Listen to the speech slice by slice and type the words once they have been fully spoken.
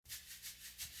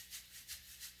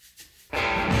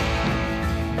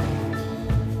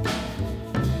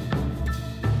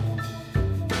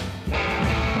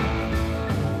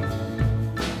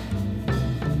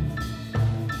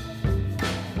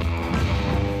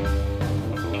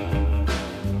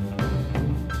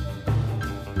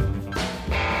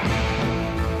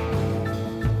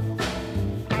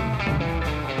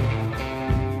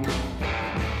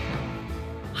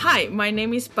Hi, my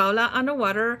name is Paula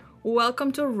Underwater.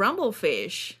 Welcome to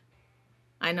Rumblefish.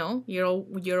 I know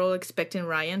you're all expecting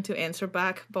Ryan to answer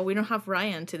back, but we don't have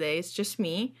Ryan today. It's just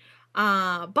me.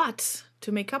 But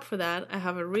to make up for that, I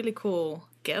have a really cool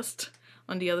guest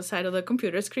on the other side of the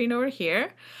computer screen over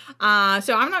here.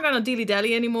 So I'm not gonna dilly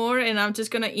dally anymore, and I'm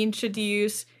just gonna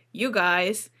introduce you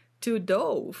guys to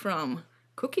Dough from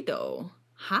Cookie Dough.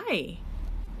 Hi.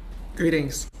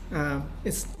 Greetings.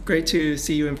 It's great to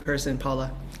see you in person,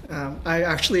 Paula. I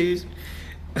actually,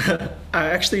 I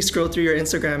actually scrolled through your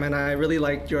Instagram and I really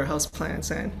liked your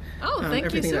houseplants and Thank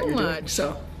everything you that so you're much. doing.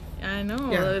 So I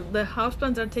know yeah, the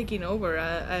houseplants are taking over.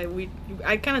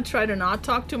 I kind of try to not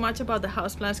talk too much about the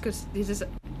houseplants because this is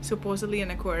supposedly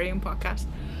an aquarium podcast.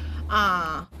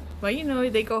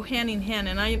 But they go hand in hand,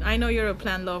 and I know you're a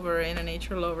plant lover and a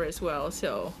nature lover as well.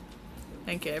 So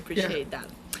thank you, I yeah. appreciate that.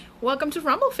 Welcome to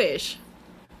Rumblefish.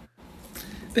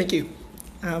 Thank you.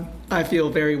 I feel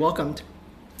very welcomed.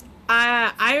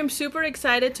 I am super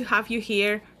excited to have you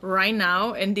here right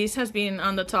now, and this has been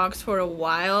on the talks for a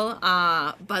while.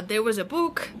 But there was a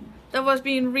book that was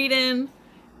being written,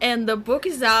 and the book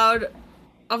is out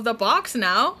of the box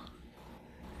now.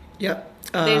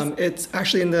 Yep. There's It's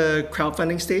actually in the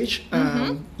crowdfunding stage.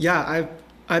 Yeah,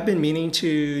 I've been meaning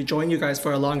to join you guys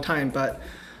for a long time, but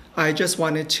I just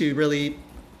wanted to really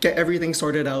get everything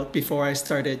sorted out before I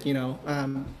started,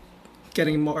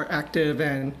 getting more active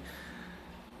and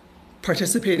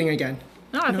participating again.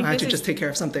 no, I think I had this to is just take care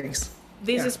of some things.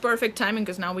 this Yeah. is perfect timing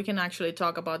because now we can actually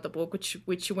talk about the book,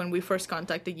 which when we first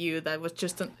contacted you, that was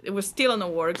it was still in the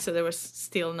works, so there was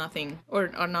still nothing or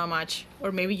not much,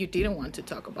 or maybe you didn't want to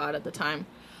talk about at the time.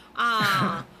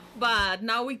 But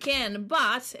now we can.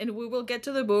 And we will get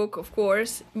to the book, of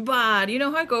course. But you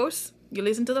know how it goes. You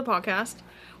listen to the podcast.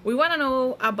 We want to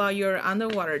know about your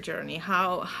underwater journey.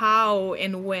 How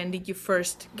and when did you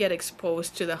first get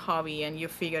exposed to the hobby and you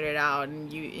figured it out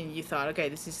and you thought, okay,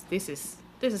 this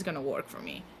is gonna work for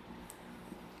me.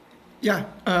 Yeah.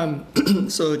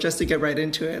 So just to get right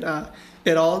into it,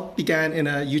 it all began in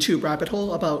a YouTube rabbit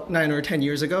hole about 9 or 10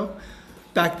 years ago.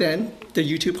 Back then, the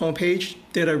YouTube homepage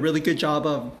did a really good job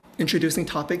of introducing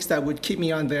topics that would keep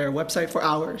me on their website for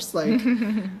hours,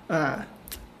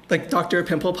 like Dr.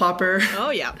 Pimple Popper. Oh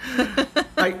yeah.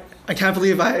 I can't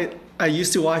believe I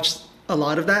used to watch a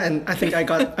lot of that, and I think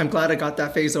I'm glad I got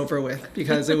that phase over with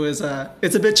because it's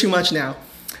a bit too much now.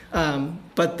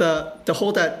 But the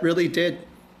hole that really did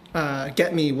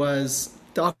get me was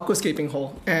the aquascaping hole,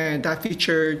 and that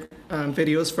featured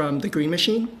videos from the Green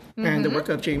Machine and the work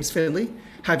of James Finley.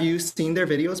 Have you seen their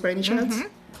videos by any chance?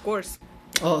 Of course.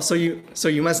 Oh, so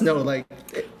you must know, like,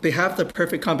 they have the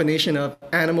perfect combination of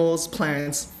animals,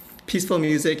 plants, peaceful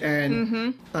music,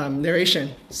 and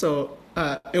narration. So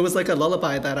it was like a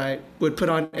lullaby that I would put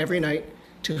on every night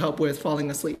to help with falling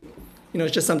asleep.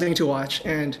 It's just something to watch.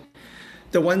 And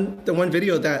the one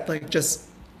video that like just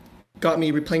got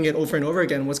me replaying it over and over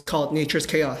again was called Nature's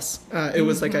Chaos. It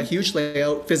was like a huge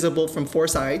layout visible from four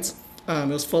sides. It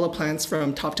was full of plants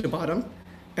from top to bottom,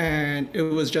 and it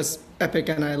was just epic,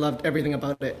 and I loved everything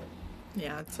about it.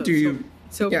 Yeah, it's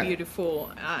Yeah.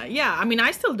 beautiful. Yeah, I mean,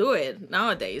 I still do it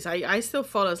nowadays. I still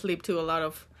fall asleep to a lot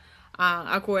of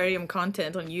aquarium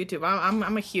content on YouTube.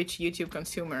 I'm a huge YouTube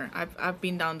consumer. I've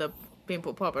been down the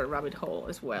Pimple Popper rabbit hole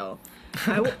as well.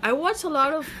 I watch a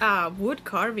lot of wood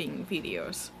carving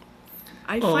videos.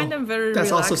 I find them very That's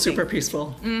relaxing. also super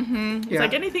peaceful. It's Yeah.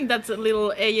 like anything that's a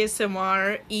little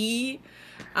ASMR-y,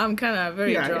 I'm kind of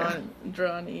very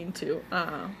drawn into.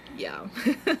 Yeah.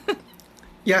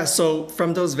 Yeah, so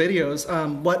from those videos,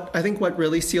 what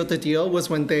really sealed the deal was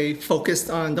when they focused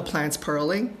on the plants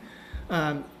pearling.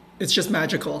 It's just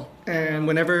magical. And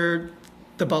whenever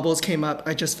the bubbles came up,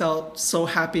 I just felt so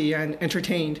happy and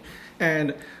entertained.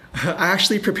 And I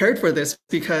actually prepared for this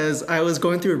because I was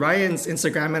going through Ryan's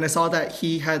Instagram and I saw that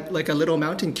he had like a little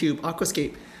mountain cube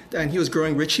aquascape and he was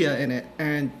growing Richia in it.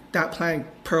 And that plant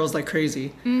pearls like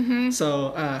crazy.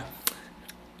 So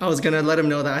I was going to let him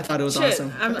know that I thought it was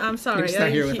awesome. I'm sorry. He's not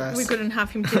here with us. We couldn't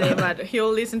have him today, but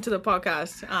he'll listen to the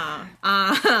podcast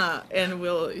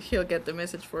and he'll get the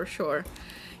message for sure.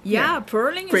 Yeah,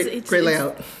 purling is great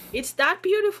layout. It's that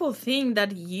beautiful thing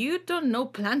that you don't know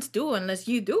plants do unless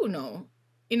you do know.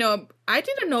 I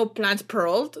didn't know plants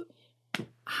purled.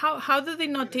 How did they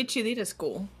not teach you that at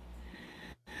school?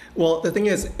 Well, the thing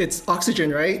is, it's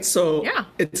oxygen, right? So Yeah.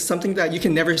 it's something that you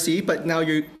can never see, but now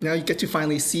you get to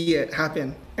finally see it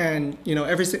happen. And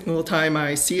every single time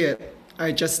I see it,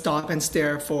 I just stop and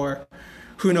stare for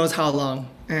who knows how long.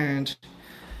 And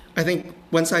I think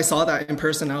once I saw that in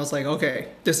person, I was like, okay,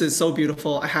 this is so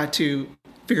beautiful. I had to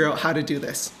figure out how to do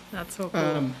this. That's so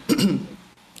cool.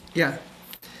 Yeah.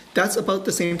 That's about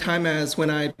the same time as when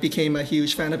I became a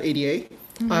huge fan of ADA.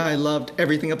 I loved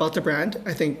everything about the brand.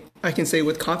 I think I can say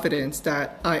with confidence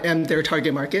that I am their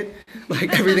target market.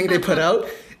 Like everything they put out,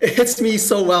 it hits me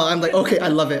so well. I'm like, okay, I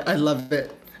love it. I love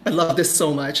it. I love this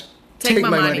so much. Take my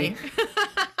money.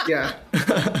 Yeah,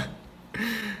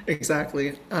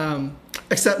 exactly.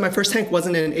 Except my first tank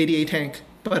wasn't an ADA tank,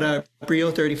 but a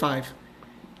Brio 35.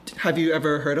 Have you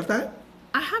ever heard of that?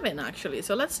 I haven't actually.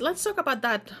 So let's talk about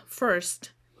that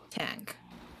first tank.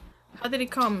 How did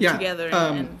it come together?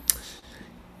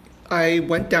 I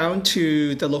went down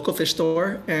to the local fish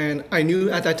store, and I knew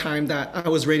at that time that I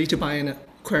was ready to buy an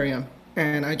aquarium.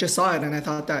 And I just saw it, and I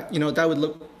thought that, that would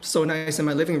look so nice in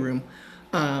my living room.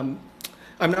 I'm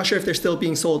not sure if they're still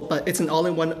being sold, but it's an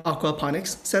all-in-one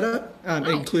aquaponics setup. It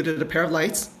included a pair of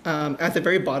lights. At the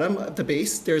very bottom of the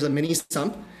base, there's a mini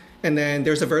sump, and then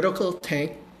there's a vertical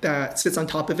tank that sits on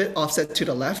top of it, offset to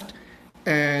the left,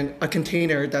 and a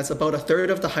container that's about a third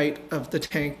of the height of the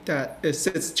tank that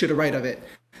sits to the right of it.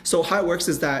 So how it works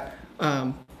is that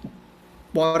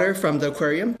water from the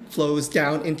aquarium flows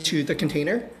down into the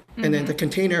container, and then the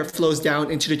container flows down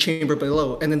into the chamber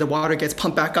below, and then the water gets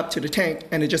pumped back up to the tank,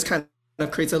 and it just kind of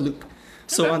creates a loop.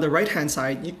 So on the right-hand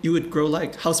side, you would grow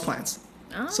like houseplants.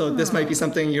 So this might be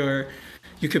something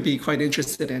you could be quite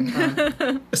interested in,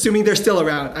 assuming they're still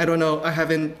around. I don't know. I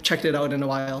haven't checked it out in a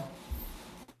while.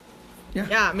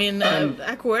 Yeah, I mean,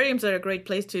 aquariums are a great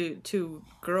place to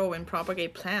grow and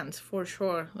propagate plants for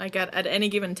sure. Like at any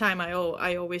given time, I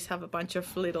always have a bunch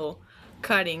of little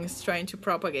cuttings trying to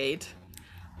propagate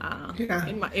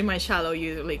in my shallow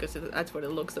usually, because that's where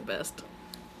it looks the best.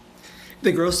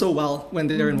 They grow so well when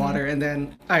they're in water, and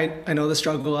then I know the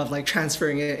struggle of like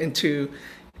transferring it into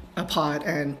a pot,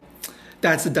 and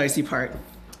that's the dicey part.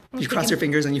 You cross your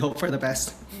fingers and you hope for the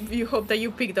best. You hope that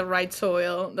you pick the right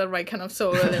soil, the right kind of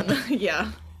soil, and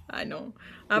yeah, I know.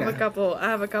 I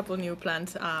have a couple new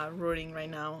plants rooting right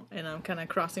now, and I'm kind of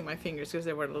crossing my fingers because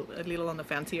they were a little on the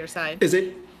fancier side.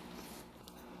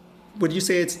 Would you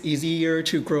say it's easier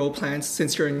to grow plants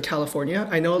since you're in California?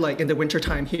 I know, like in the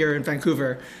wintertime here in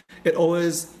Vancouver,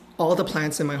 all the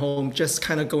plants in my home just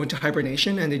kind of go into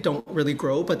hibernation, and they don't really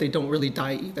grow, but they don't really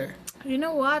die either. You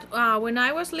know what? When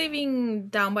I was living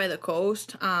down by the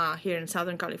coast here in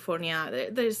Southern California,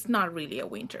 there's not really a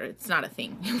winter. It's not a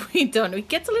thing. It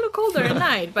gets a little colder at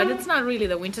night, but it's not really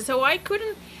the winter. So I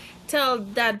couldn't tell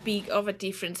that big of a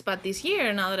difference. But this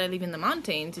year, now that I live in the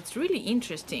mountains, it's really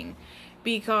interesting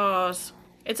because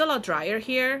it's a lot drier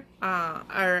here.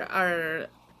 Our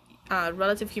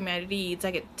relative humidity, it's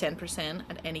like at 10%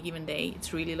 at any given day.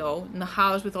 It's really low. In the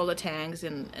house with all the tanks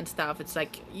and stuff, it's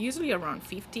like usually around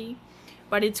 50,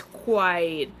 but it's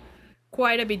quite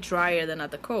a bit drier than at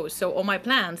the coast. So all my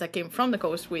plants that came from the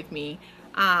coast with me,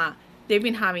 they've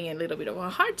been having a little bit of a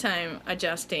hard time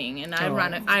adjusting, and I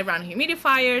ran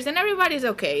humidifiers, and everybody's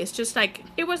okay. It's just like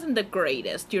it wasn't the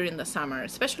greatest during the summer,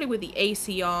 especially with the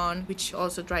AC on, which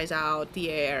also dries out the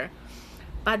air.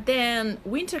 But then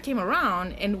winter came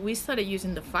around, and we started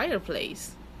using the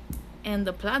fireplace, and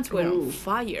the plants were on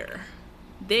fire.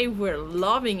 They were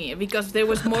loving it because there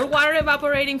was more water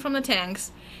evaporating from the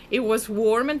tanks. It was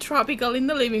warm and tropical in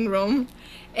the living room,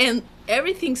 and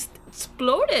everything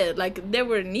exploded. Like there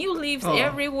were new leaves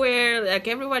everywhere. Like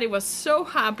everybody was so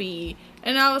happy,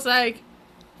 and I was like,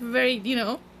 very,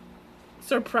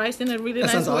 surprised in a really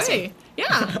nice way.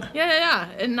 Awesome. Yeah.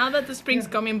 And now that the spring's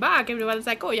coming back, everybody's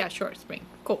like, oh yeah, sure, spring,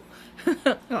 cool.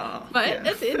 But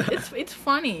it's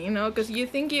funny, because you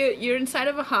think you're inside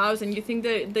of a house and you think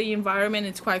the environment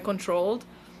is quite controlled,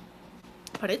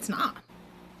 but it's not.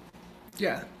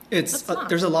 Yeah,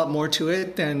 there's a lot more to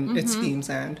it than it seems,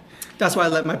 and that's why I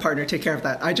let my partner take care of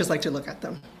that. I just like to look at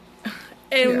them.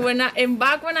 And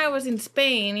back when I was in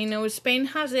Spain, Spain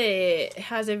has a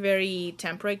very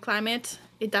temperate climate.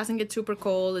 It doesn't get super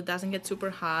cold. It doesn't get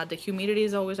super hot. The humidity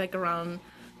is always like around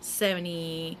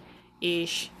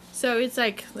 70-ish. So it's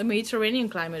like the Mediterranean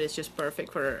climate is just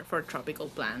perfect for tropical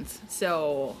plants.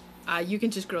 So you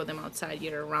can just grow them outside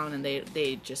year round, and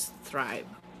they just thrive.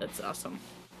 That's awesome.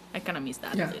 I kind of miss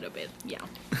that a little bit. Yeah,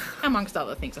 amongst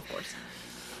other things, of course.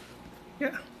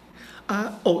 Yeah.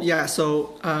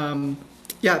 So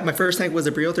my first tank was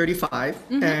a Brio 35,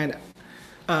 and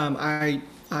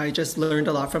I just learned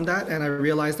a lot from that, and I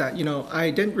realized that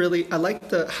I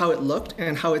liked how it looked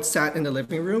and how it sat in the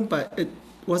living room, but it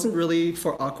wasn't really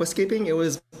for aquascaping. It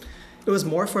was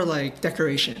more for like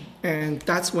decoration, and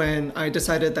that's when I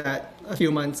decided that a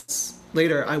few months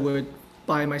later I would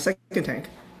buy my second tank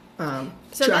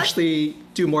to actually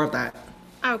do more of that.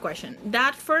 I have a question.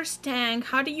 That first tank,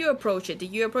 how did you approach it?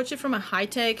 Did you approach it from a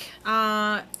high-tech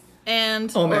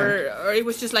and Oh, man. or it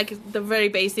was just like the very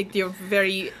basic, your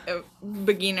very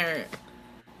beginner?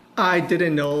 I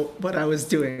didn't know what I was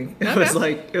doing. It Okay. was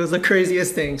like, it was the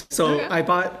craziest thing. So Okay. I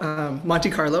bought Monte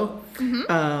Carlo.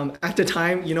 At the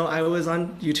time, I was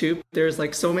on YouTube. There's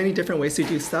like so many different ways to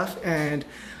do stuff. And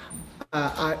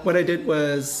what I did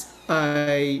was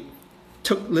I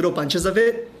took little bunches of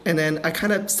it and then I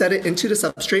kind of set it into the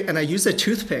substrate and I used a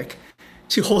toothpick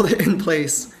to hold it in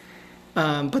place.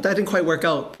 But that didn't quite work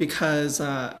out because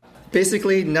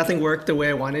basically nothing worked the way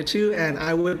I wanted to. And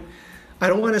I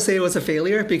don't want to say it was a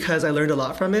failure because I learned a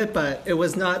lot from it, but it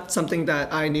was not something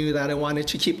that I knew that I wanted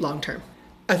to keep long term.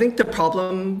 I think the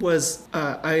problem was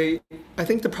I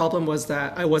think the problem was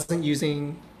that I wasn't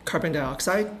using carbon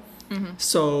dioxide,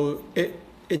 so it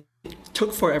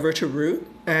took forever to root,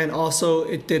 and also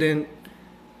it didn't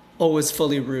always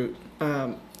fully root.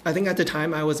 I think at the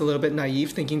time I was a little bit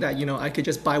naive, thinking that I could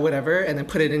just buy whatever and then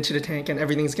put it into the tank and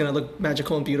everything's gonna look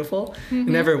magical and beautiful. It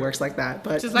never works like that.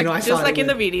 But Just like I just thought like it in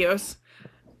the would. videos.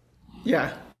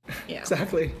 Yeah, Yeah.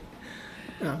 exactly.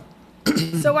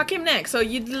 So what came next? So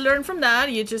you learned from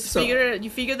that. You just So-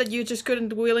 figured that you just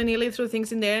couldn't willy-nilly throw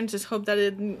things in there and just hope that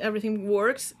everything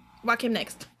works. What came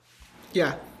next?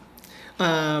 Yeah.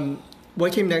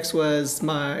 What came next was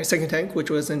my second tank, which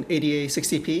was an ADA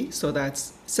 60P. So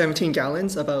that's 17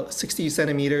 gallons, about 60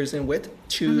 centimeters in width,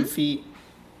 2 feet,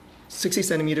 60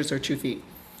 centimeters or 2 feet.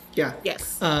 Yeah.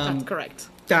 Yes, that's correct.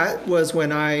 That was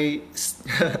when I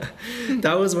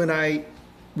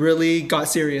really got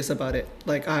serious about it.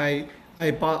 Like I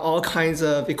bought all kinds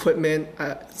of equipment.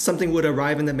 Something would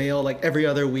arrive in the mail like every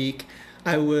other week.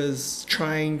 I was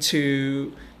trying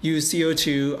to use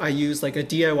CO2. I used like a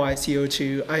DIY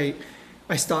CO2.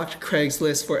 I stalked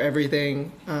Craigslist for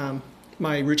everything.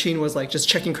 My routine was like just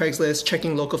checking Craigslist,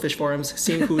 checking local fish forums,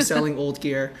 seeing who's selling old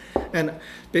gear. And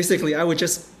basically I would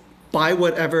just buy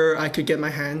whatever I could get my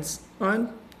hands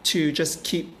on to just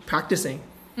keep practicing.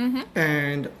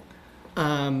 And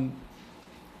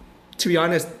to be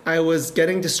honest, I was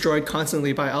getting destroyed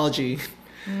constantly by algae.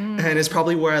 And it's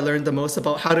probably where I learned the most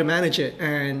about how to manage it.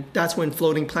 And that's when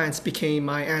floating plants became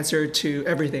my answer to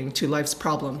everything, to life's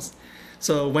problems.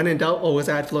 So when in doubt, always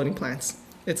add floating plants.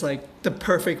 It's like the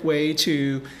perfect way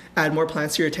to add more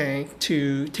plants to your tank,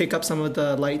 to take up some of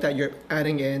the light that you're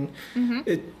adding in.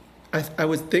 I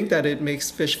would think that it makes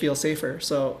fish feel safer.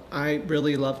 So I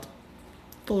really loved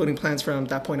floating plants from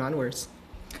that point onwards.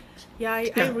 Yeah,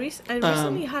 I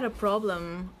recently had a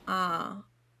problem.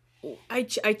 I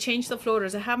changed the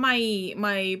floaters. I have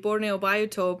my Borneo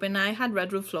biotope, and I had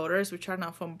red roof floaters, which are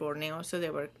not from Borneo, so they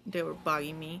were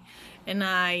bugging me.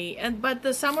 But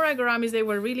the samurai gouramis, they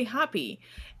were really happy.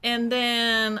 And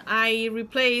then I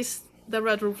replaced the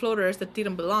red roof floaters that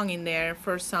didn't belong in there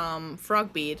for some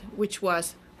frog bead, which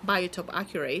was biotope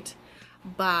accurate,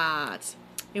 but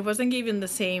it wasn't given the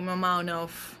same amount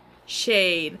of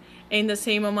shade and the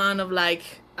same amount of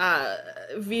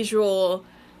visual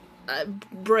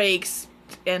breaks,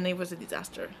 and it was a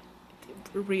disaster,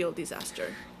 a real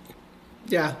disaster.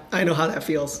 Yeah, I know how that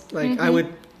feels. Like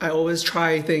I always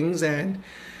try things, and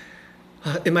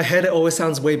in my head it always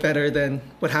sounds way better than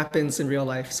what happens in real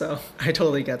life. So I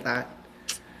totally get that.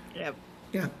 Yep.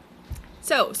 Yeah.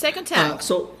 So second tank.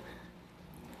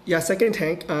 Second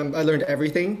tank. I learned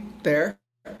everything there.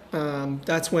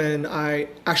 That's when I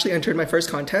actually entered my first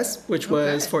contest, which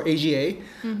was for AGA.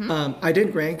 I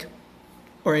didn't rank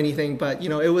or anything, but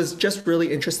it was just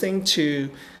really interesting to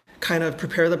kind of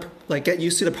get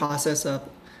used to the process of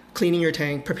cleaning your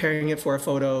tank, preparing it for a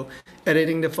photo,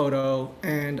 editing the photo,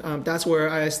 and that's where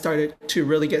I started to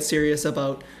really get serious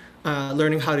about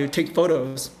learning how to take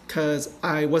photos, because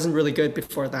I wasn't really good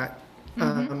before that.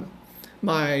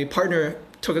 My partner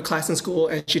took a class in school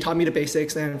and she taught me the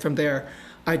basics, and from there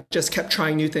I just kept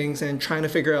trying new things and trying to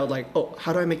figure out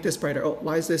how do I make this brighter?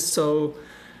 Why is this so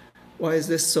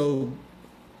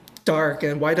dark,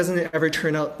 and why doesn't it ever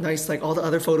turn out nice like all the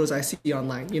other photos I see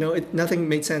online? Nothing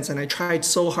made sense, and I tried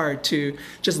so hard to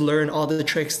just learn all the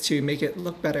tricks to make it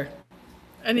look better.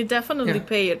 And it definitely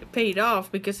paid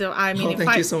off, because I mean,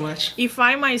 thank you so much. If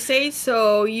I might say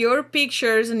so, your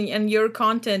pictures and your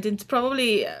content, it's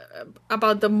probably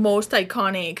about the most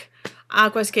iconic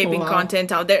aquascaping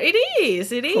content out there. It is.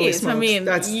 Holy smokes. I mean,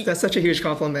 that's such a huge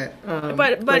compliment.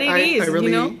 But it is. I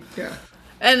really, yeah.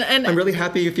 And I'm really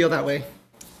happy you feel that way.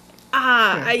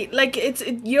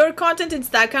 Your content. It's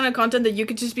that kind of content that you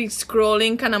could just be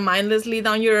scrolling kind of mindlessly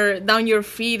down your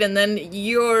feed, and then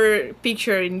your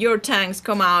picture in your tanks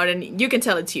come out, and you can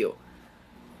tell it's you.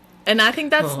 And I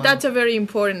think that's a very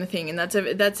important thing, and that's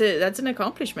an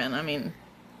accomplishment. I mean,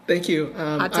 thank you.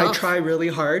 I try really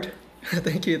hard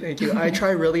Thank you, thank you. I try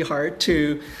really hard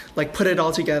to like put it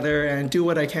all together and do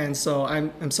what I can. So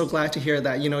I'm so glad to hear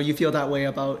that you feel that way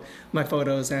about my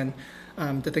photos and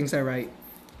the things I write.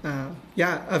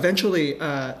 Yeah, eventually,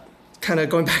 kind of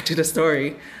going back to the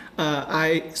story,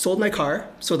 I sold my car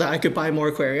so that I could buy more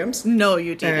aquariums. No,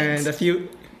 you didn't. And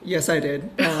yes, I did.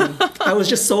 I was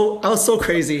so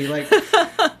crazy. Like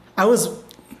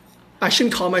I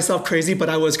shouldn't call myself crazy, but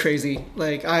I was crazy.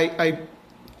 Like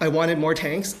I wanted more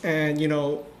tanks, and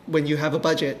when you have a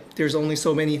budget, there's only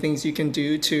so many things you can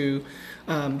do to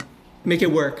make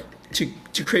it work,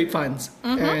 to create funds.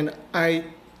 Mm-hmm. And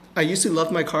I used to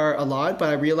love my car a lot, but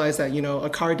I realized that a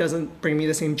car doesn't bring me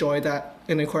the same joy that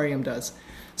an aquarium does.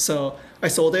 So I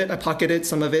sold it. I pocketed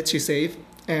some of it to save,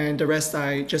 and the rest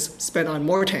I just spent on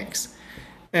more tanks.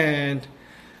 And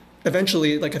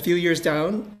eventually, like a few years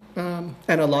down, and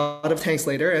a lot of tanks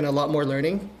later, and a lot more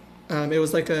learning. It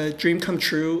was like a dream come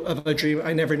true of a dream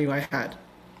I never knew I had.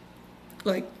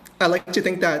 Like, I like to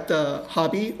think that the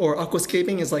hobby or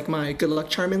aquascaping is like my good luck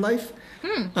charm in life.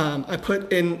 I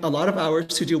put in a lot of hours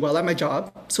to do well at my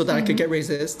job so that I could get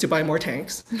raises to buy more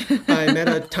tanks. I met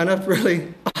a ton of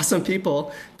really awesome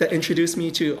people that introduced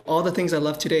me to all the things I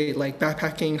love today, like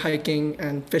backpacking, hiking,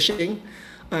 and fishing.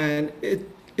 And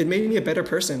it made me a better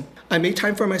person. I made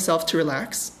time for myself to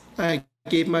relax. I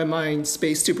gave my mind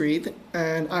space to breathe,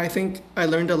 and I think I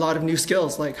learned a lot of new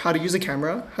skills, like how to use a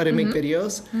camera, how to make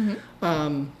videos.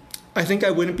 I think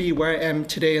I wouldn't be where I am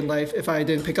today in life if I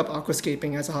didn't pick up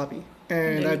aquascaping as a hobby,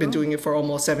 and I've been doing it for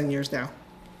almost 7 years now.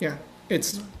 Yeah,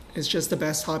 it's just the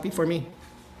best hobby for me.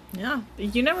 Yeah,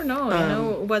 you never know. You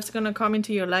know what's gonna come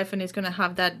into your life, and it's gonna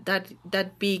have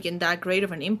that big and that great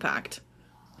of an impact.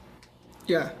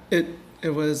 Yeah, it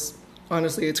was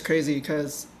honestly, it's crazy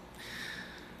because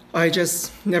I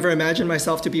just never imagined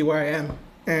myself to be where I am.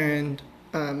 And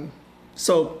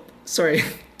so, sorry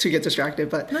to get distracted,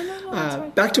 but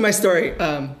No, back to my story.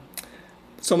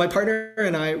 So my partner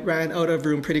and I ran out of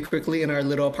room pretty quickly in our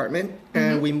little apartment,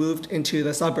 and we moved into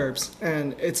the suburbs.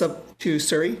 And it's up to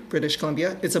Surrey, British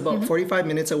Columbia. It's about 45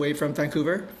 minutes away from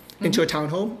Vancouver, into a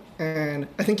townhome. And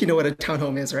I think you know what a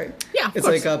townhome is, right? Yeah, of It's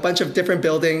course. like a bunch of different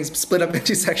buildings split up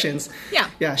into sections. Yeah.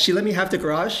 Yeah, she let me have the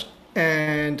garage,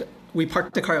 and we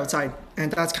parked the car outside.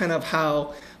 And that's kind of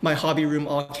how my hobby room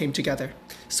all came together.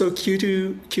 So cue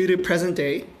to present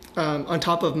day, on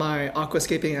top of my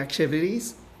aquascaping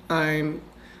activities,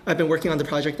 I've been working on the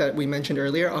project that we mentioned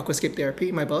earlier, Aquascape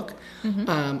Therapy, my book.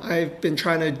 I've been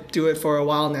trying to do it for a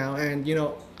while now. And,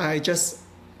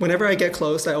 whenever I get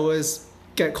close, I always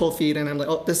get cold feet, and I'm like,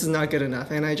 oh, this is not good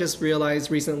enough. And I just realized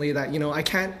recently that, I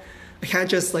can't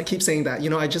just like keep saying that.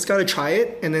 I just got to try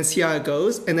it and then see how it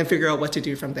goes and then figure out what to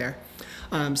do from there.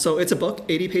 So it's a book,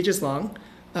 80 pages long,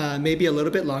 maybe a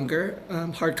little bit longer,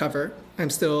 hardcover.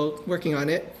 I'm still working on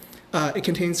it. It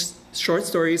contains short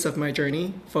stories of my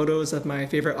journey, photos of my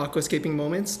favorite aquascaping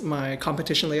moments, my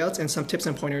competition layouts, and some tips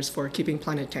and pointers for keeping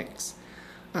planet tanks.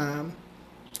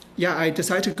 I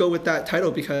decided to go with that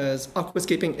title because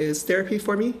aquascaping is therapy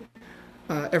for me.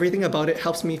 Everything about it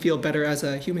helps me feel better as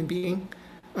a human being.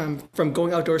 From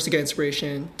going outdoors to get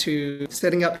inspiration, to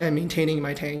setting up and maintaining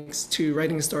my tanks, to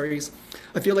writing stories.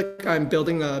 I feel like I'm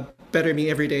building a better me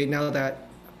every day now that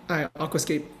I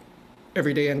aquascape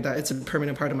every day and that it's a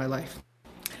permanent part of my life.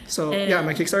 So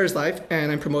my Kickstarter is live,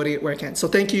 and I'm promoting it where I can. So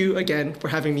thank you again for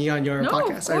having me on your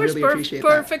podcast. I really appreciate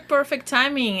that. Perfect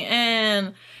timing.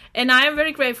 And I am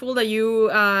very grateful that you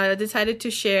decided to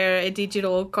share a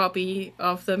digital copy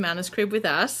of the manuscript with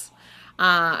us.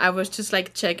 I was just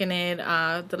like checking it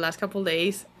the last couple of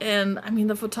days, and I mean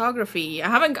the photography. I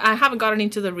haven't gotten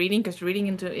into the reading because reading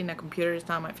in a computer is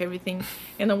not my favorite thing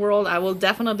in the world. I will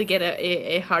definitely get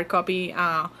a hard copy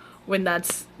when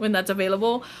that's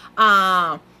available.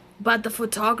 But the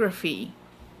photography,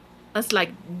 that's like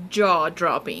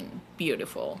jaw-dropping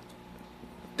beautiful.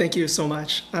 Thank you so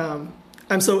much.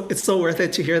 It's so worth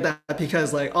it to hear that,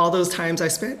 because like all those times I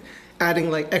spent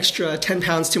adding like extra 10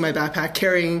 pounds to my backpack,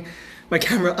 carrying my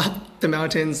camera up the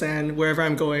mountains and wherever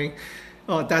I'm going,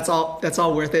 that's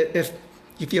all worth it if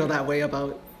you feel that way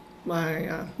about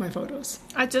my photos.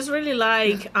 I just really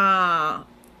like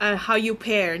how you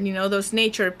pair, those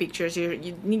nature pictures, your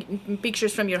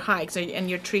pictures from your hikes and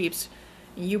your trips.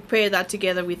 You pair that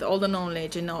together with all the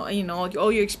knowledge and all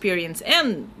your experience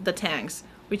and the tanks,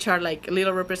 which are like a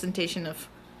little representation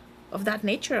of that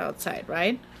nature outside,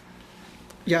 right?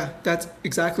 Yeah, that's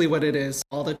exactly what it is.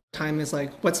 All the time is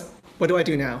like, what do I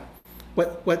do now?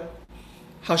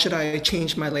 How should I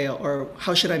change my layout, or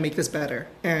how should I make this better?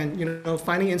 And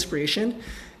finding inspiration,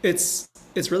 it's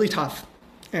really tough.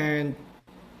 And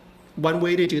one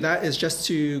way to do that is just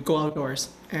to go outdoors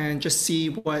and just see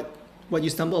what what you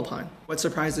stumble upon, what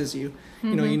surprises you.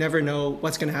 You know, you never know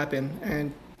what's going to happen,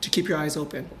 and to keep your eyes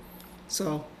open.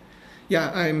 So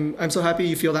yeah, I'm so happy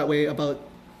you feel that way about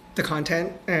the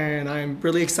content, and I'm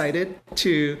really excited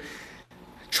to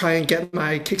try and get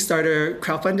my Kickstarter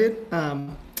crowdfunded.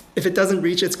 If it doesn't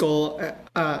reach its goal,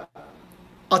 I'll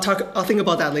think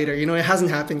about that later. You know, it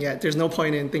hasn't happened yet. There's no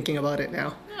point in thinking about it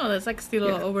now. No, there's like still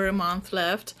over a month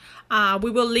left.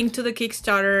 We will link to the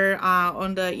Kickstarter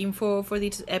on the info for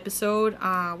this episode,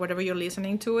 whatever you're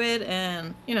listening to it.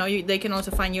 And, you know, they can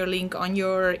also find your link on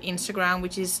your Instagram,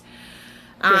 which is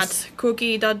at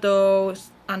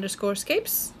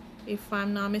cookie.dough_scapes, if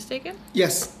I'm not mistaken.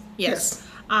 Yes.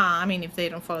 I mean, if they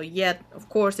don't follow yet, of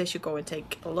course, they should go and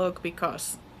take a look,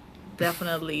 because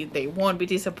definitely they won't be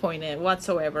disappointed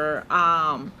whatsoever.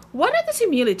 What are the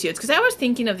similitudes? Because I was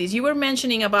thinking of this. You were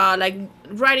mentioning about like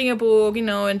writing a book, you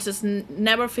know, and just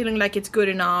never feeling like it's good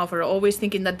enough, or always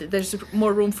thinking that there's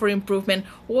more room for improvement.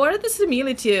 What are the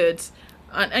similitudes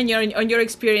on your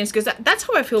experience? Because that's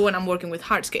how I feel when I'm working with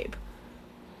Hardscape.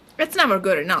 It's never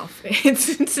good enough.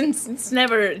 It's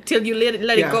never till you let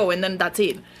it go, and then that's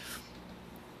it.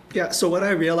 Yeah. So what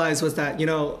I realized was that, you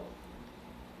know,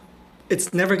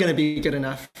 it's never going to be good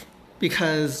enough,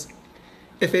 because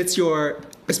if it's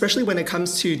especially when it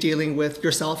comes to dealing with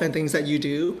yourself and things that you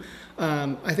do,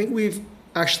 I think we've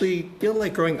actually feel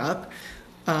like growing up,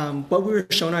 what we were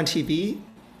shown on TV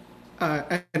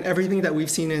and everything that we've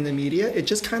seen in the media, it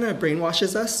just kind of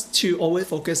brainwashes us to always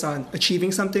focus on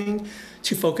achieving something,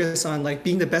 to focus on like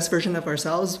being the best version of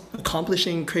ourselves,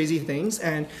 accomplishing crazy things.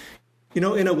 And, you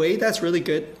know, in a way that's really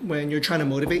good when you're trying to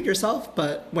motivate yourself,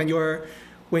 but when you're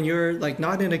like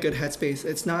not in a good headspace,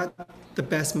 it's not the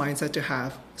best mindset to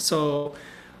have. So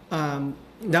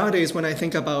nowadays, when I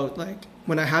think about like,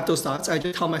 when I have those thoughts, I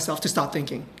just tell myself to stop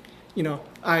thinking. You know,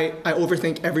 I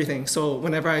overthink everything. So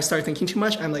whenever I start thinking too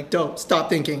much, I'm like, don't, stop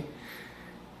thinking.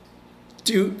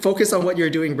 Focus on what you're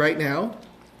doing right now,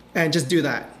 and just do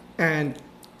that. And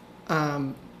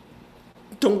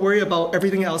don't worry about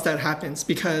everything else that happens,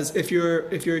 because if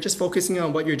you're just focusing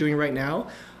on what you're doing right now,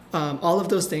 all of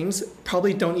those things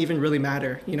probably don't even really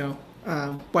matter, you know.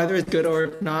 Whether it's good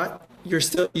or not, you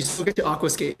still get to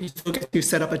aquascape, you still get to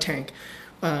set up a tank.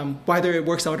 Whether it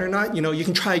works out or not, you know, you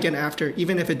can try again after,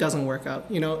 even if it doesn't work out.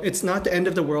 You know, it's not the end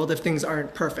of the world if things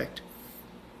aren't perfect.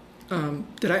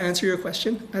 Did I answer your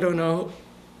question? I don't know.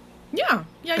 Yeah,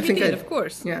 you did, of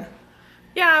course.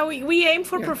 Yeah, we aim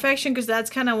for perfection, because that's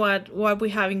kind of what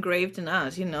we have engraved in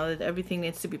us, you know, that everything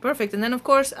needs to be perfect. And then, of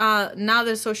course, now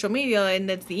there's social media, and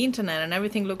that's the internet, and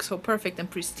everything looks so perfect and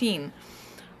pristine.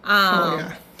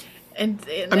 And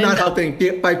I'm not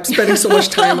helping by spending so much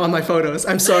time on my photos.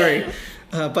 I'm sorry.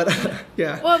 But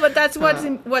yeah. Well, but that's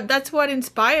what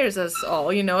inspires us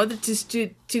all, you know, just to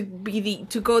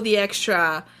go the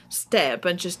extra step,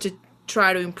 and just to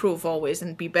try to improve always,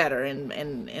 and be better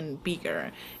and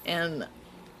bigger. And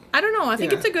I don't know, I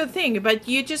think it's a good thing, but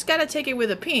you just gotta take it with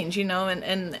a pinch, you know,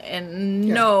 and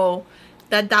know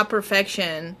that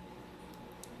perfection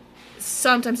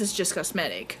sometimes is just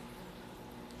cosmetic.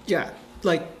 Yeah,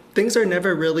 like things are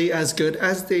never really as good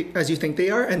as you think they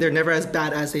are, and they're never as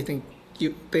bad as they think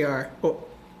they are. Oh,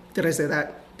 did I say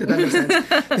that? Did that make sense?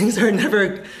 Things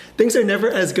are never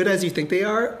as good as you think they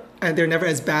are, and they're never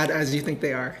as bad as you think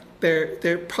they are.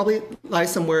 They're probably lie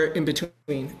somewhere in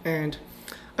between. And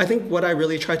I think what I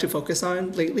really tried to focus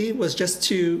on lately was just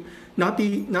to not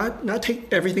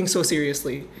take everything so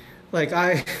seriously. Like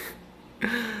I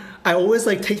always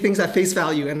like take things at face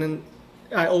value, and then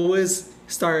I always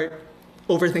start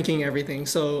overthinking everything.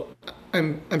 So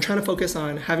I'm trying to focus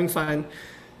on having fun,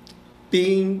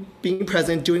 being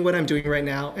present, doing what I'm doing right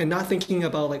now, and not thinking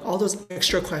about like all those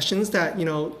extra questions that, you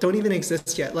know, don't even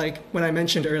exist yet. Like when I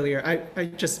mentioned earlier, I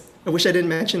wish I didn't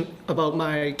mention about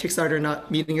my Kickstarter not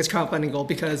meeting its crowdfunding goal,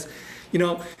 because, you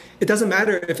know, it doesn't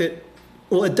matter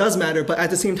it does matter, but at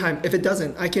the same time, if it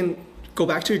doesn't, I can go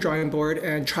back to the drawing board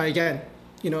and try again.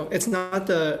 You know, it's not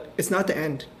the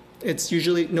end. It's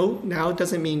usually now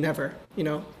doesn't mean never, you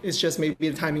know, it's just maybe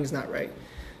the timing's not right.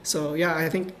 So yeah, I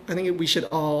think we should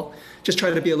all just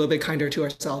try to be a little bit kinder to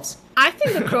ourselves. I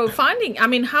think the crowdfunding, I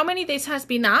mean, how many days has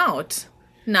been out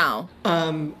now?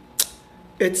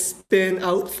 It's been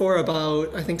out for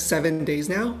about, I think, 7 days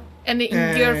now. And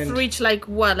you've reached like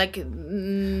what? Like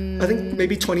I think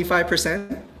maybe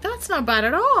 25%. That's not bad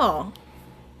at all.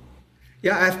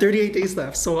 Yeah, I have 38 days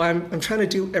left. So I'm trying to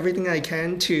do everything I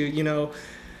can to, you know,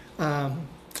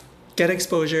 get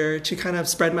exposure, to kind of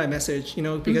spread my message, you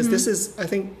know, because this is, I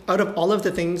think, out of all of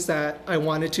the things that I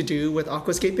wanted to do with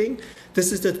aquascaping,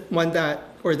 this is the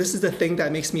thing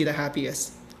that makes me the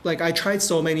happiest. like I tried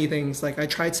so many things. Like I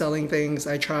tried selling things.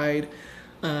 I tried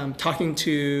talking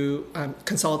to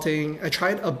consulting. I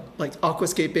tried like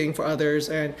aquascaping for others,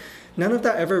 and none of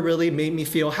that ever really made me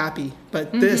feel happy.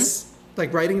 But this,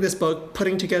 like writing this book,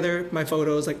 putting together my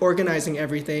photos, like organizing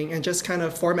everything, and just kind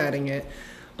of formatting it,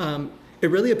 it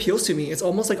really appeals to me. It's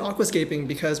almost like aquascaping,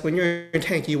 because when you're in a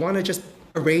tank, you want to just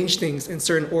arrange things in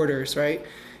certain orders, right?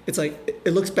 It's like,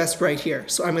 it looks best right here,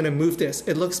 so I'm going to move this.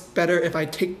 It looks better if I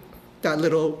take that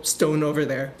little stone over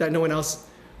there that no one else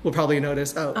will probably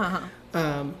notice out.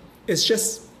 It's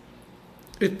just,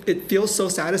 it feels so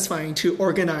satisfying to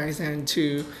organize and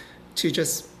to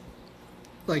just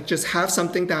like just have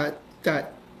something that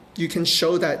you can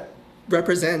show that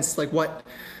represents like what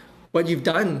you've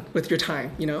done with your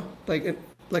time, you know, like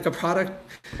a product.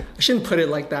 I shouldn't put it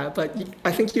like that, but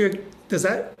I think does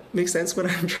that make sense what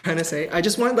I'm trying to say? I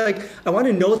just want I want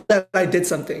to know that I did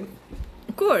something.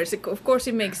 Of course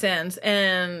it makes sense.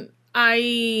 And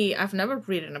I've never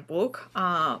written a book,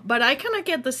 but I kind of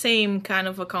get the same kind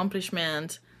of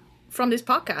accomplishment from this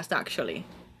podcast, actually,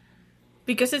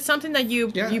 because it's something that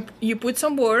you put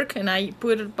some work, and I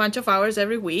put a bunch of hours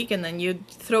every week, and then you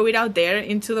throw it out there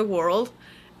into the world,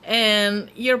 and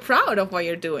you're proud of what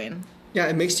you're doing. Yeah,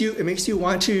 it makes you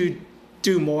want to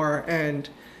do more, and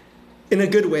in a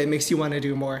good way, it makes you want to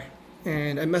do more.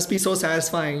 And it must be so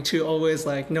satisfying to always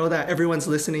like know that everyone's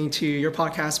listening to your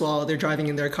podcast while they're driving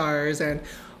in their cars and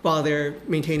while they're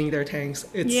maintaining their tanks.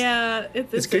 It's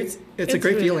great. It's a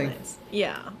great really feeling. Nice.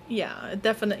 Yeah, it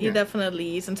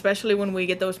definitely is, and especially when we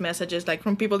get those messages like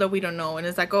from people that we don't know, and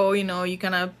it's like, oh, you know, you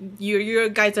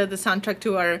guys are the soundtrack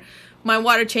to my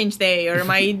water change day or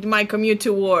my commute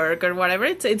to work or whatever.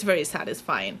 It's very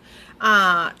satisfying,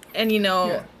 and you know.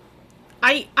 Yeah.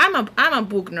 I'm a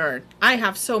book nerd. I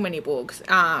have so many books,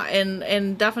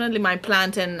 and definitely my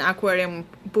plant and aquarium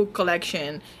book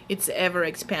collection, it's ever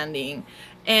expanding,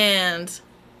 and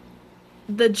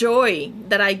the joy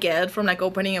that I get from like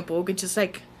opening a book and just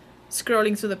like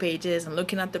scrolling through the pages and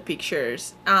looking at the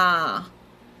pictures, I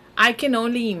can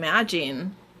only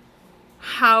imagine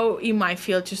how it might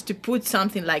feel just to put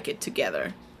something like it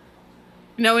together.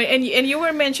 No, and you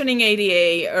were mentioning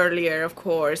ADA earlier, of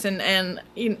course, and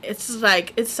it's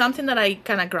like it's something that I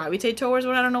kind of gravitate towards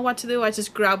when I don't know what to do. I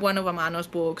just grab one of Amano's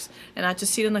books and I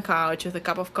just sit on the couch with a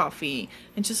cup of coffee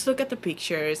and just look at the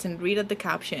pictures and read at the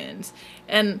captions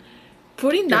and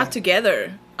putting that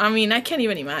together. I mean, I can't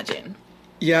even imagine.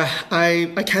 Yeah,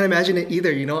 I can't imagine it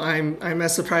either. You know, I'm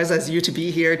as surprised as you to be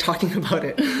here talking about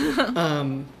it.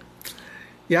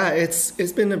 Yeah, it's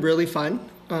been really fun.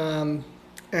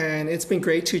 And it's been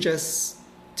great to just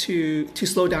to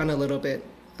slow down a little bit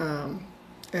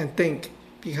and think,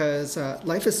 because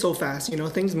life is so fast. You know,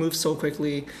 things move so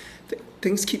quickly.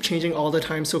 Things keep changing all the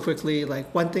time so quickly.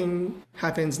 Like one thing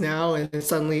happens now and then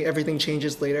suddenly everything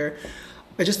changes later.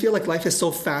 I just feel like life is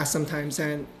so fast sometimes,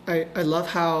 and I love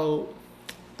how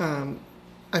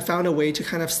I found a way to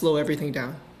kind of slow everything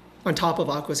down on top of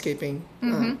aquascaping.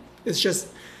 It's just,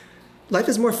 life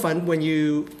is more fun when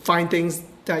you find things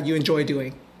that you enjoy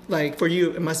doing. Like for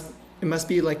you, it must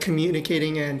be like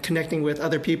communicating and connecting with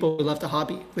other people who love the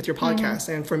hobby with your podcast.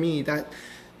 And for me, that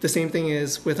the same thing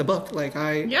is with a book. Like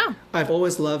I've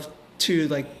always loved to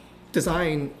like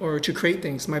design or to create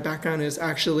things. My background is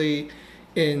actually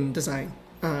in design.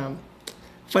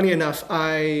 Funny enough,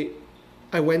 I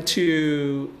went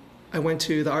to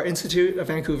the Art Institute of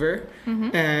Vancouver,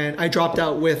 and I dropped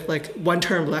out with like one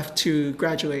term left to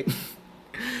graduate.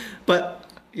 But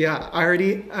yeah,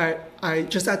 I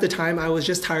just at the time I was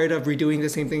just tired of redoing the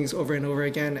same things over and over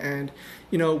again. And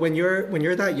you know, when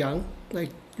you're that young,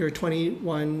 like you're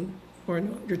 21 or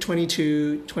no, you're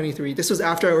 22, 23. This was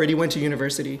after I already went to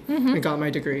university and got my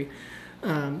degree.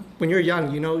 When you're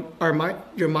young, you know, our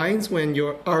minds when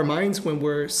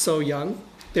we're so young,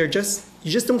 you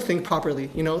just don't think properly.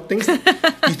 You know, things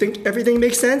you think everything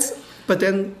makes sense, but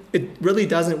then it really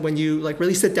doesn't when you like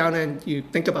really sit down and you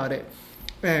think about it.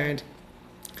 And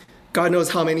God knows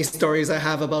how many stories I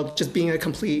have about just being a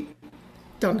complete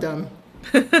dum-dum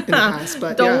in the past.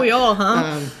 But don't we all,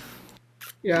 huh?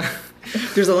 Yeah.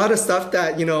 There's a lot of stuff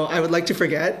that, you know, I would like to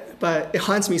forget, but it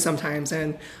haunts me sometimes.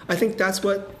 And I think that's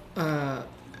what's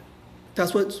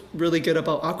really good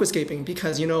about aquascaping,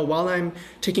 because, you know, while I'm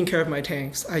taking care of my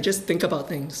tanks, I just think about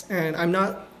things. And I'm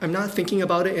not thinking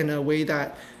about it in a way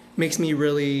that makes me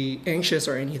really anxious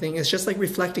or anything. It's just like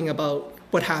reflecting about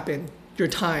what happened, your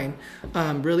time,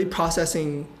 really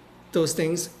processing those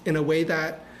things in a way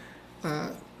that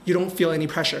you don't feel any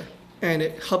pressure. And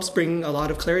it helps bring a lot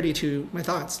of clarity to my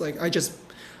thoughts. Like I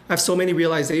have so many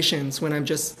realizations when I'm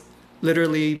just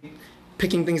literally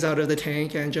picking things out of the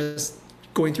tank and just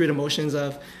going through the motions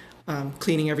of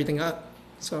cleaning everything up.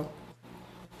 So.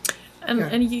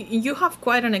 And you have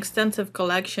quite an extensive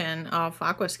collection of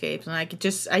aquascapes, and I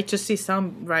just see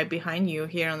some right behind you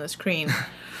here on the screen.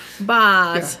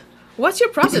 But what's your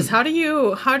process? How do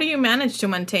you manage to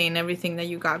maintain everything that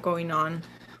you got going on?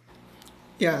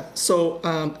 Yeah, so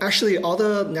actually all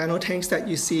the nano tanks that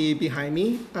you see behind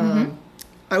me,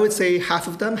 I would say half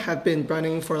of them have been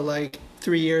running for like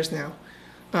 3 years now.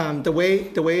 The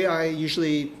way I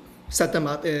usually set them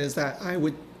up is that I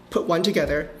would put one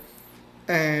together,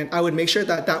 and I would make sure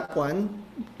that that one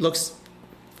looks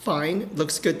fine,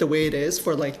 looks good the way it is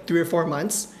for like 3 or 4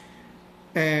 months.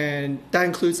 And that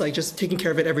includes like just taking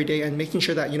care of it every day and making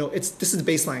sure that, this is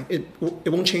the baseline.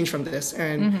 It won't change from this.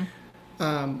 And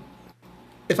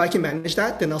if I can manage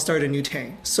that, then I'll start a new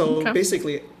tank. So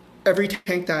basically, every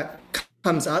tank that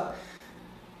comes up,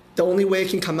 the only way it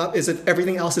can come up is if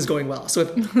everything else is going well. So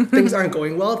if things aren't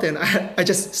going well, then I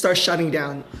just start shutting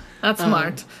down. That's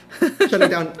smart. Shutting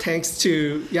down tanks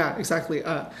to, exactly.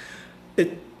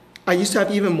 I used to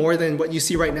have even more than what you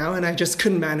see right now, and I just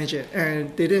couldn't manage it.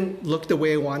 And they didn't look the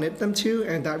way I wanted them to,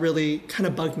 and that really kind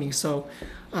of bugged me. So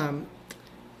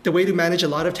the way to manage a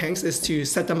lot of tanks is to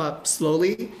set them up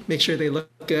slowly, make sure they look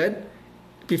good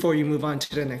before you move on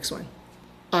to the next one.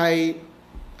 I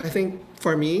think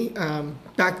for me,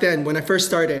 back then when I first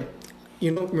started,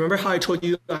 remember how I told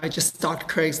you I just stalked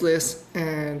Craigslist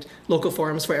and local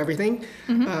forums for everything?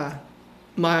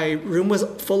 My room was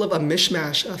full of a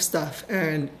mishmash of stuff,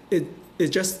 and it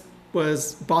just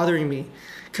was bothering me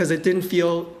because it didn't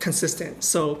feel consistent.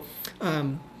 So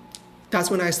that's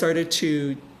when I started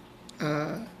to,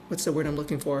 what's the word I'm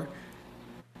looking for?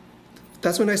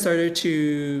 That's when I started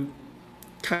to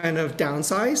kind of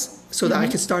downsize so that I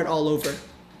could start all over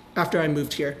after I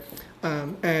moved here.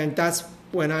 And that's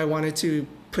when I wanted to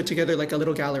put together like a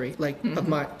little gallery, like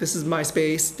of this is my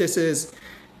space, this is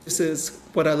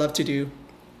what I love to do.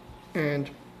 And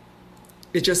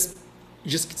you just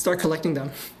start collecting them.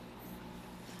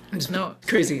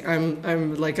 Crazy.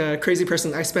 I'm like a crazy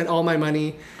person. I spent all my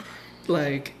money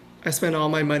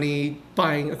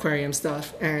buying aquarium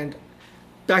stuff. And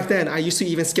back then I used to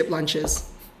even skip lunches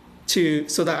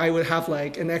so that I would have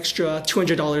like an extra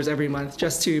 $200 every month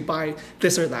just to buy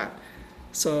this or that.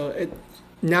 So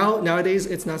nowadays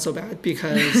it's not so bad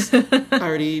because I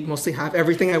already mostly have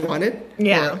everything I wanted.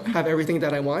 Yeah. Or have everything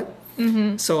that I want.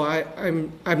 So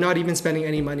I'm not even spending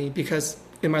any money because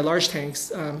in my large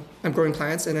tanks, I'm growing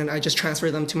plants, and then I just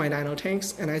transfer them to my nano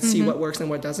tanks, and I see what works and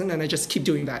what doesn't, and I just keep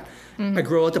doing that. I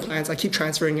grow out the plants, I keep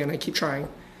transferring, and I keep trying.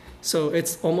 So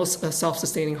it's almost a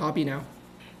self-sustaining hobby now.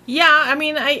 Yeah, I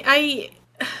mean, I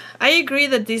agree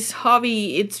that this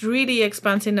hobby, it's really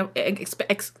expensive.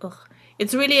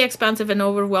 It's really expensive and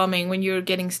overwhelming when you're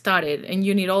getting started and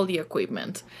you need all the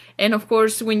equipment. And of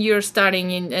course, when you're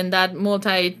starting and that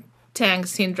multi-tank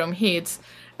syndrome hits,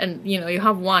 and you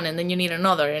have one and then you need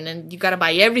another, and then you gotta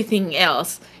buy everything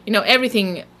else,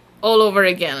 everything all over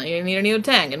again. You need a new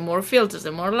tank and more filters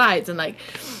and more lights and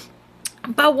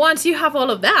but once you have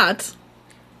all of that,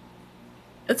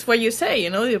 that's what you say,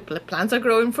 the plants are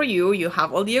growing for you, you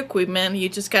have all the equipment, you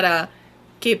just gotta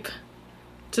keep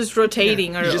just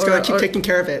rotating. You just gotta keep taking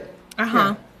care of it.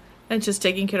 And just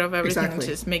taking care of everything. Exactly.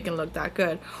 Just making it look that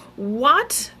good.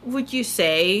 What would you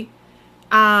say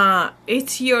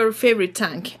it's your favorite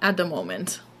tank at the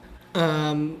moment?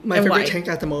 My favorite tank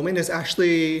at the moment is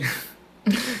actually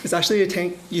a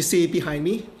tank you see behind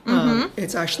me.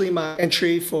 It's actually my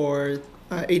entry for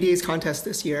ADA's contest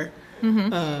this year.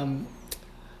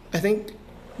 I think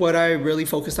what I really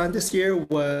focused on this year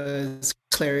was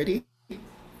clarity.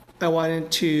 I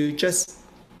wanted to just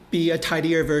be a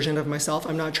tidier version of myself.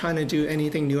 I'm not trying to do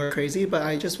anything new or crazy, but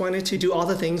I just wanted to do all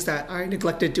the things that I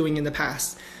neglected doing in the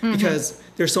past. Because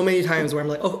there's so many times where I'm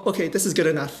like, oh, okay, this is good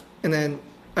enough. And then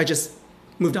I just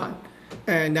moved on.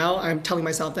 And now I'm telling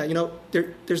myself that,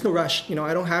 there's no rush.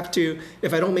 I don't have to,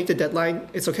 if I don't make the deadline,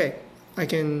 it's okay. I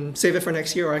can save it for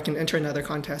next year, or I can enter another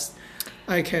contest.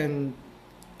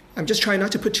 I'm just trying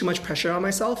not to put too much pressure on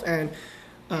myself. And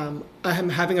I'm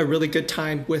having a really good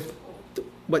time with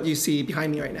what you see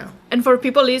behind me right now. And for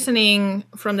people listening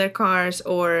from their cars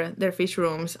or their fish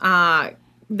rooms,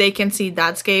 they can see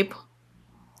that scape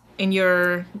in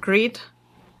your grid?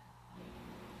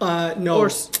 No.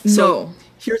 No.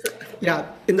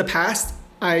 In the past,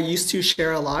 I used to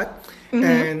share a lot.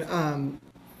 And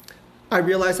I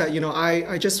realized that,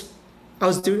 I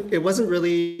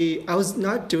was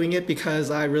not doing it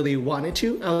because I really wanted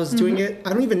to. I was doing it, I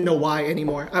don't even know why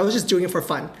anymore. I was just doing it for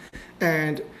fun.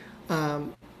 And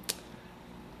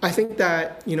I think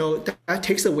that, that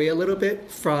takes away a little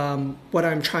bit from what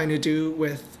I'm trying to do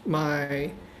with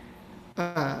my,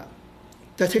 that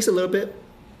takes a little bit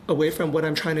away from what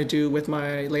I'm trying to do with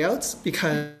my layouts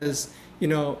because,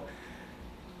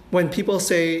 when people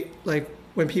say, like,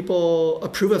 when people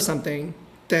approve of something,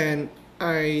 then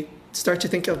I start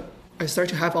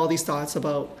to have all these thoughts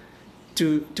about,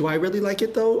 do I really like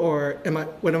it though? Or am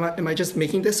I just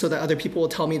making this so that other people will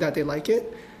tell me that they like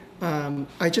it? I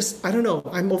don't know.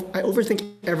 I overthink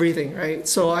everything, right?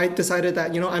 So I decided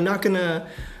that, I'm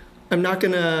not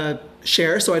gonna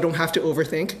share so I don't have to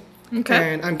overthink.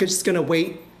 Okay. And I'm just gonna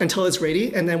wait until it's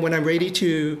ready. And then when I'm ready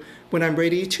to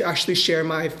actually share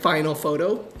my final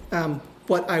photo,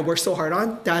 what I worked so hard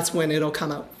on, that's when it'll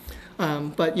come out.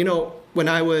 But when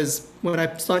I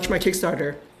launched my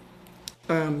Kickstarter,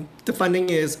 the funding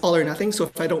is all or nothing. So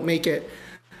if I don't make it,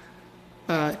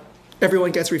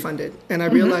 everyone gets refunded. And I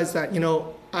realized that,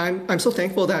 I'm so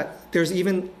thankful that there's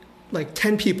even like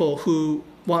 10 people who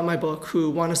want my book, who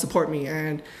want to support me.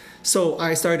 And so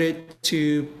I started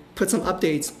to put some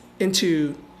updates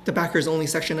into the backers only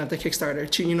section of the Kickstarter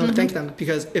to, thank them,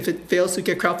 because if it fails to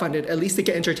get crowdfunded, at least they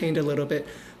get entertained a little bit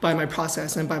by my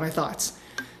process and by my thoughts.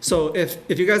 So if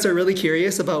you guys are really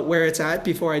curious about where it's at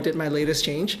before I did my latest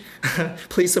change,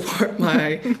 please support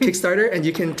my Kickstarter and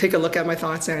you can take a look at my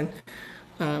thoughts and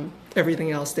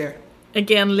everything else there.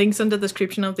 Again, links in the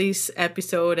description of this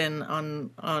episode and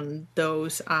on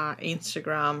those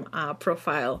Instagram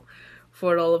profile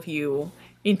for all of you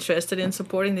interested in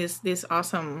supporting this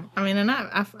awesome. I mean, and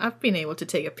I've been able to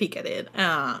take a peek at it,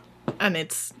 and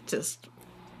it's just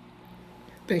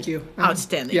thank you.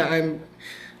 Outstanding. Yeah,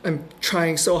 I'm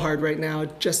trying so hard right now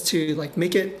just to like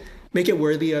make it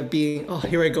worthy of being. Oh,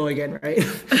 here I go again, right?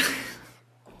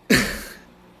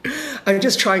 I'm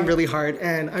just trying really hard,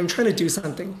 and I'm trying to do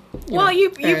something. You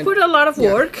put a lot of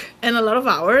work and a lot of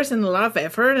hours and a lot of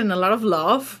effort and a lot of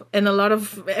love and a lot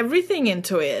of everything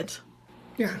into it.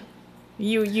 Yeah.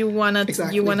 You wanna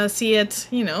see it,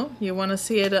 you wanna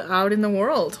see it out in the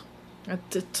world.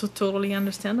 It's totally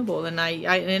understandable, and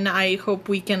I hope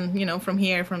we can, from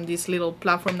here, from this little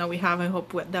platform that we have, I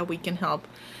hope that we can help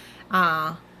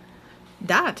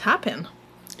that happen.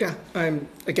 Yeah,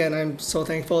 I'm so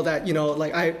thankful that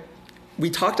we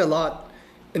talked a lot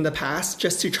in the past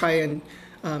just to try and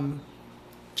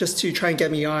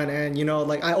get me on, and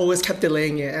I always kept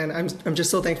delaying it, and I'm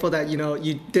just so thankful that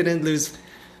you didn't lose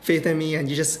faith in me, and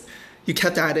you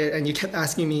kept at it, and you kept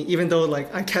asking me, even though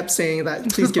I kept saying that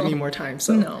please give me more time.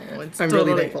 So I'm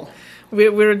really thankful.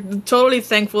 We're totally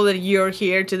thankful that you're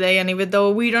here today, and even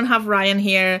though we don't have Ryan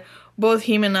here, both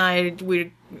him and I,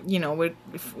 we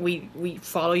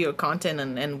follow your content,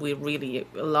 and we really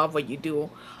love what you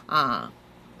do at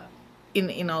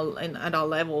all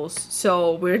levels.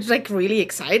 So we're really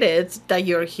excited that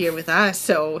you're here with us.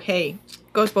 So hey,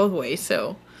 goes both ways.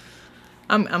 So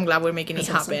I'm glad we're making it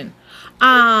happen.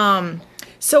 Awesome.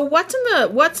 So what's in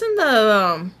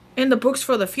the books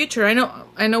for the future? I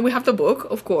know we have the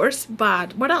book, of course,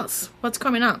 but what else? What's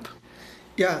coming up?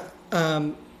 Yeah.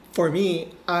 For me,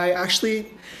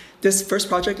 this first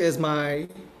project is my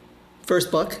first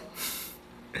book.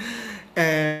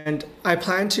 And I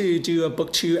plan to do a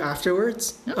book 2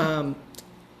 afterwards. Oh.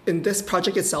 In this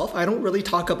project itself, I don't really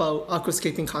talk about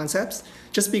aquascaping concepts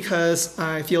just because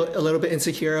I feel a little bit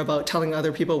insecure about telling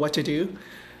other people what to do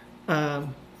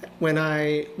when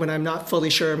I'm not fully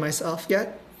sure myself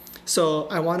yet. So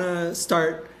I want to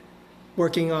start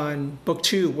working on book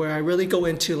 2, where I really go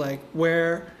into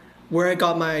where I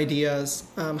got my ideas,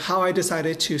 how I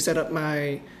decided to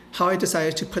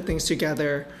put things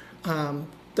together,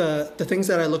 the things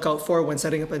that I look out for when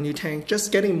setting up a new tank,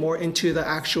 just getting more into the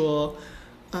actual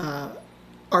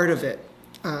art of it.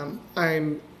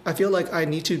 I feel like I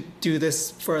need to do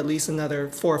this for at least another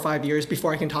 4 or 5 years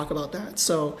before I can talk about that.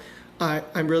 So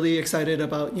I'm really excited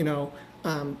about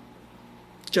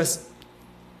just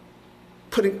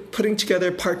putting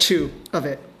together part 2 of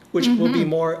it, which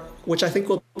I think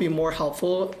will be more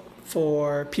helpful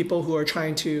for people who are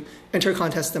trying to enter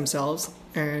contests themselves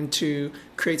and to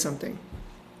create something.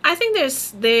 I think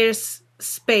there's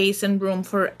space and room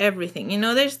for everything.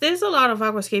 There's a lot of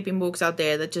aquascaping books out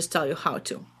there that just tell you how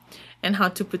to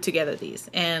put together these,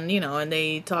 and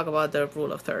they talk about the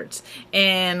rule of thirds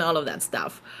and all of that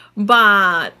stuff.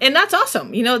 And that's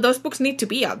awesome. Those books need to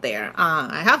be out there.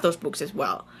 I have those books as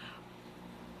well.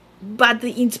 But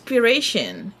the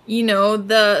inspiration,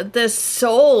 the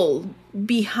soul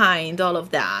behind all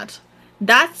of that,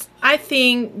 I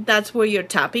think that's where you're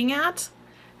tapping at.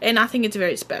 And I think it's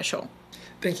very special.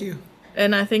 Thank you.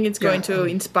 And I think it's going to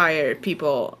inspire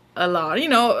people a lot.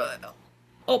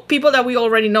 people that we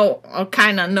already know or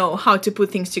kind of know how to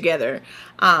put things together,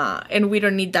 and we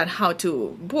don't need that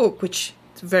how-to book, which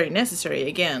is very necessary.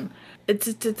 Again,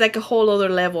 it's like a whole other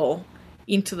level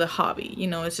into the hobby.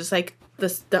 It's just like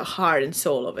the heart and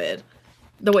soul of it,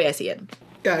 the way I see it.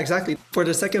 Yeah, exactly. For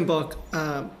the second book,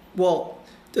 well,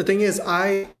 the thing is,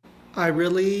 I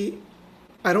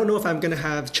don't know if I'm gonna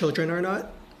have children or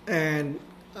not, and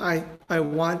I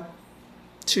want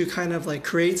to kind of like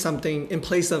create something in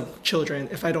place of children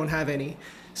if I don't have any.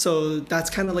 So that's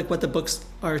kind of like what the books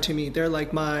are to me. They're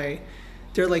like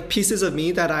pieces of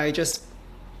me that I just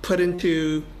put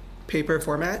into paper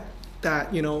format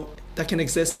that that can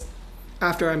exist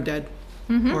after I'm dead,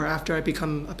 or after I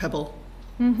become a pebble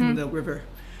in the river.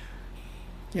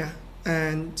 Yeah.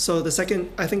 And so the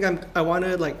second, I think I want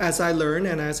to, like, as I learn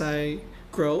and as I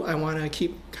grow, I want to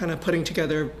keep kind of putting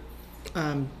together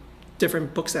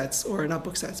different book sets, or not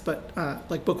book sets, but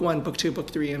like book 1, book 2, book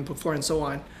 3, and book 4, and so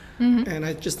on. And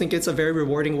I just think it's a very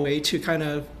rewarding way to kind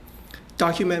of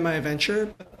document my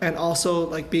adventure, and also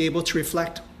like be able to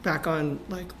reflect back on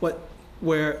like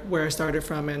where I started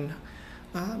from, and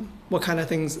what kind of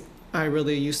things I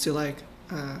really used to like.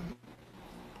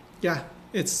 Yeah,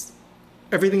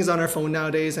 everything's on our phone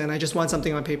nowadays, and I just want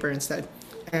something on paper instead.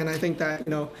 And I think that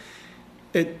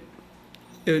it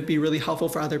would be really helpful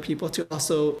for other people to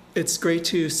also. It's great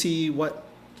to see what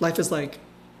life is like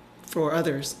for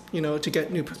others, to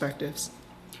get new perspectives.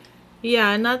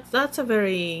 Yeah, and that's a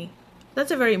very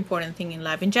important thing in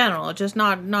life in general, just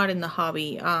not in the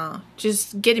hobby.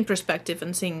 Just getting perspective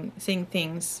and seeing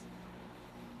things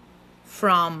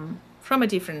from a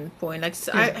different point. Like,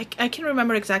 yeah. I can't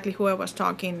remember exactly who I was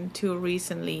talking to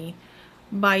recently.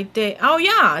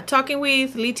 Talking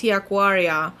with Liti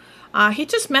Aquaria. He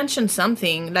just mentioned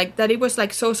something like that. It was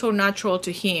like so natural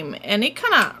to him, and it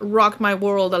kind of rocked my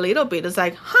world a little bit. It's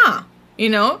like,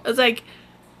 it's like,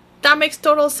 that makes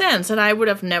total sense, and I would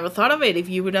have never thought of it if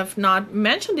you would have not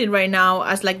mentioned it right now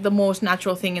as like the most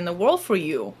natural thing in the world for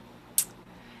you.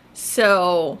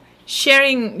 So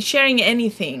sharing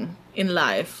anything in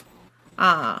life,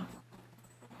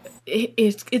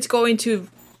 it's going to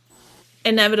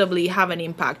inevitably have an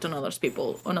impact on other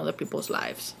people's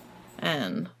lives,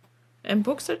 and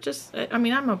books are just. I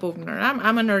mean, I'm a book nerd.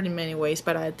 I'm a nerd in many ways,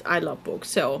 but I love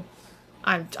books. So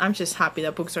I'm just happy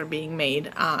that books are being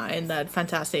made, and that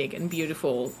fantastic and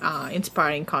beautiful,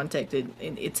 inspiring content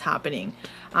it's happening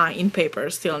in paper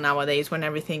still nowadays, when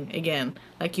everything, again,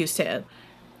 like you said,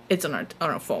 it's on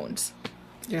our phones.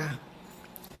 Yeah.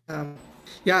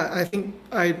 I think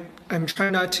I'm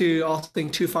trying not to also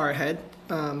think too far ahead.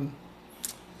 I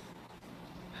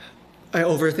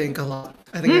overthink a lot.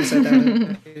 I think I said that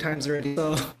a few times already.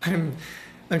 So I'm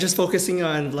just focusing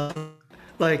on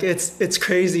like it's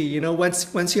crazy,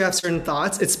 once you have certain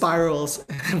thoughts, it spirals,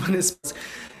 and when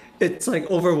it's like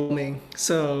overwhelming.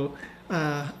 So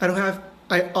all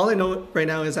I know right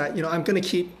now is that I'm gonna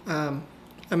keep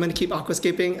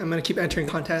aquascaping. I'm gonna keep entering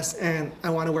contests, and I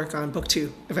want to work on book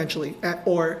 2 eventually,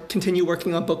 or continue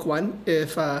working on book 1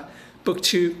 if book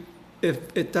 2, if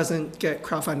it doesn't get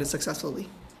crowdfunded successfully.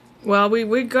 Well,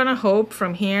 we're gonna hope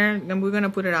from here, and we're gonna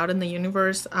put it out in the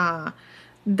universe,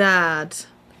 that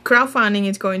crowdfunding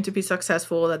is going to be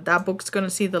successful, that book's going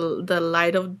to see the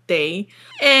light of day,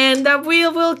 and that we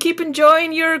will keep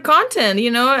enjoying your content.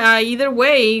 Either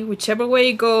way, whichever way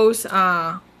it goes,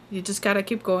 you just gotta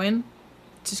keep going,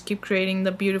 just keep creating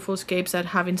the beautiful escapes that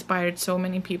have inspired so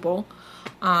many people,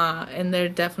 and they're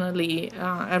definitely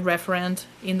a referent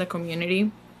in the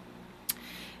community.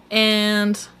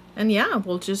 And yeah,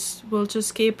 we'll just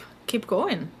keep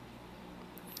going.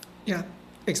 Yeah,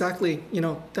 exactly.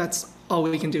 That's all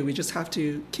we can do. We just have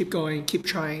to keep going, keep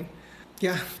trying.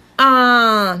 Yeah.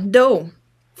 Do.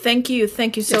 Thank you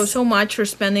so much for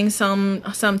spending some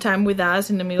time with us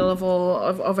in the middle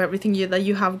of everything that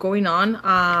you have going on.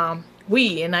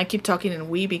 And I keep talking in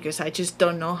we because I just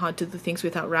don't know how to do things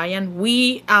without Ryan.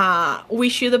 We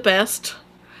wish you the best,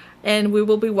 and we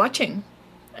will be watching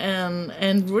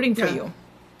and rooting for you.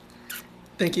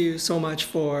 Thank you so much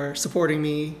for supporting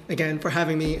me, again, for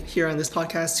having me here on this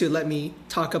podcast to let me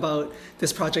talk about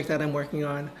this project that I'm working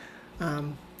on.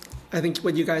 I think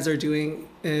what you guys are doing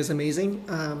is amazing,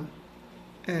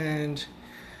 and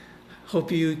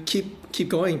hope you keep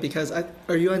going, because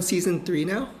are you on season 3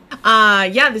 now?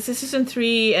 Yeah, this is season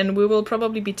 3, and we will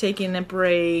probably be taking a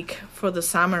break for the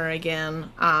summer again,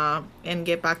 and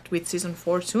get back with season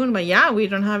 4 soon. But yeah, we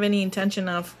don't have any intention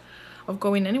of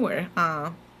going anywhere.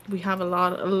 We have a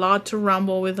lot to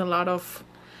rumble with, a lot of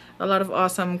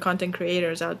awesome content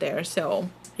creators out there. So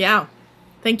yeah,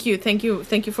 Thank you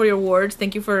for your words.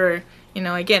 Thank you for,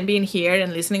 again, being here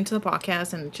and listening to the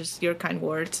podcast and just your kind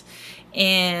words.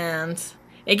 And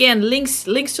again, links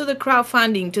to the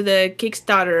crowdfunding, to the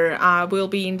Kickstarter, will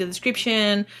be in the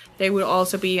description. They will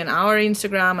also be on our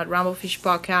Instagram at Rumblefish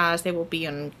Podcast. They will be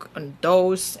on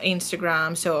those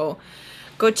Instagram. So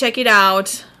go check it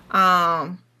out.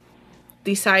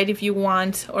 Decide if you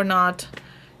want or not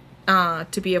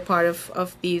to be a part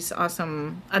of this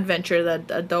awesome adventure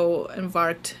that Do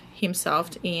embarked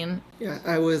himself in.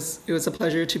 Yeah, it was a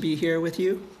pleasure to be here with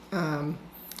you.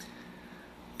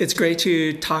 It's great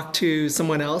to talk to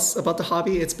someone else about the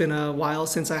hobby. It's been a while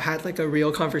since I had like a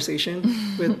real conversation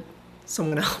with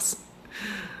someone else.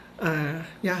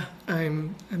 Yeah,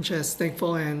 I'm just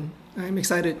thankful, and I'm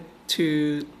excited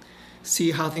to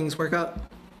see how things work out.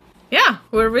 Yeah,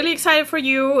 we're really excited for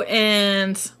you,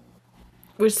 and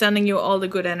we're sending you all the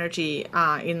good energy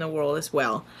in the world as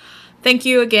well. Thank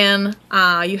you again.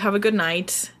 You have a good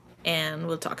night, and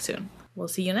we'll talk soon. We'll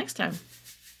see you next time.